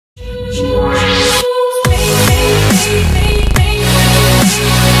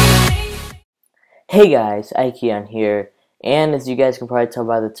Hey guys, Ikeon here, and as you guys can probably tell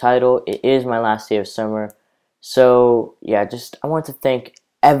by the title, it is my last day of summer. So yeah, I want to thank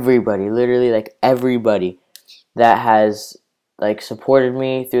everybody, literally like everybody that has like supported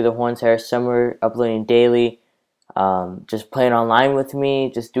me through the whole entire summer, uploading daily, just playing online with me,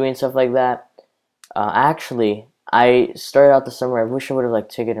 just doing stuff like that. Actually, I started out the summer. I wish I would have like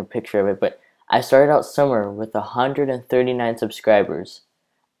taken a picture of it, but I started out summer with 139 subscribers.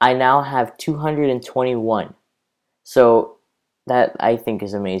 I now have 221. So that I think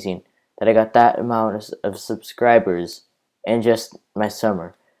is amazing that I got that amount of subscribers in just my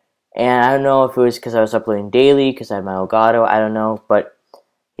summer. And I don't know if it was because I was uploading daily, because I had my Elgato, I don't know, but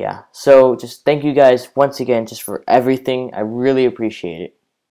yeah. So just thank you guys once again just for everything. I really appreciate it.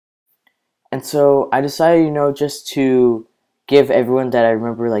 And so I decided, just to give everyone that I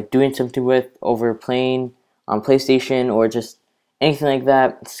remember like doing something with over playing on PlayStation or just anything like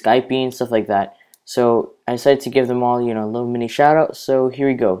that, Skyping, stuff like that. So I decided to give them all, a little mini shout out. So here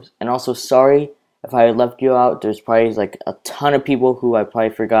we go. And also sorry if I left you out. There's probably like a ton of people who I probably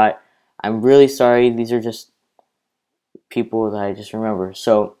forgot. I'm really sorry. These are just people that I just remember.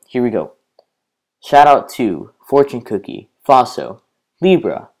 So here we go. Shout out to Fortune Cookie, Fosso,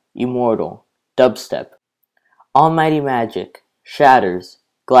 Libra, Immortal, Dubstep, Almighty Magic, Shatters,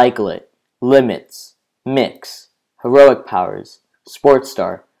 Glycolate, Limits, Mix, Heroic Powers,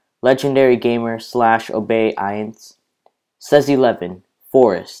 Sportstar, Legendary Gamer / Obey Ions, Says11,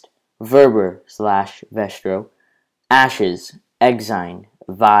 Forest, Verber / Vestro, Ashes, Exine,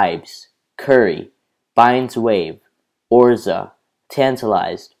 Vibes, Curry, Binds Wave, Orza,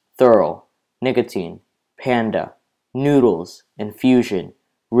 Tantalized, Thurl, Nicotine, Panda, Noodles, Infusion,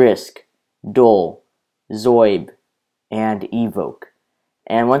 Risk, Dole, Zoib, and Evoke.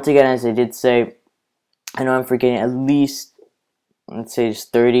 And once again, as I did say, I know I'm forgetting at least, let's say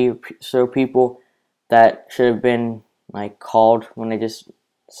just 30 or so people that should have been like called when I just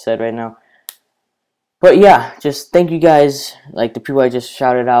said right now. But yeah, just thank you guys, like the people I just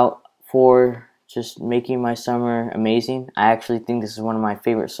shouted out, for just making my summer amazing. I actually think this is one of my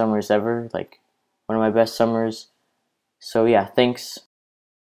favorite summers ever, like one of my best summers. So yeah, thanks.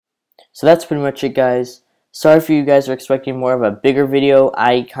 So that's pretty much it, guys. Sorry if you guys are expecting more of a bigger video.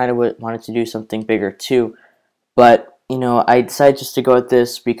 I kind of wanted to do something bigger too, but I decided just to go with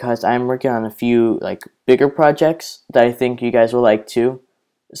this because I'm working on a few like bigger projects that I think you guys will like too.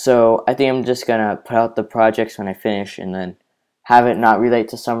 So I think I'm just gonna put out the projects when I finish and then have it not relate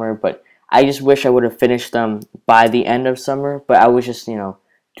to summer. But I just wish I would have finished them by the end of summer. But I was just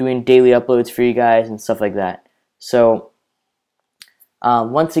doing daily uploads for you guys and stuff like that. So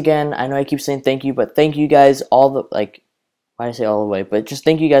once again, I know I keep saying thank you, but thank you guys all the why did I say all the way? But just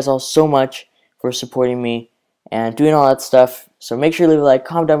thank you guys all so much for supporting me and doing all that stuff. So make sure to leave a like,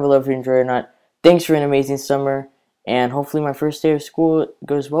 comment down below if you enjoy it or not. Thanks for an amazing summer, and hopefully my first day of school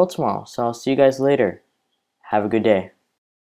goes well tomorrow. So I'll see you guys later. Have a good day.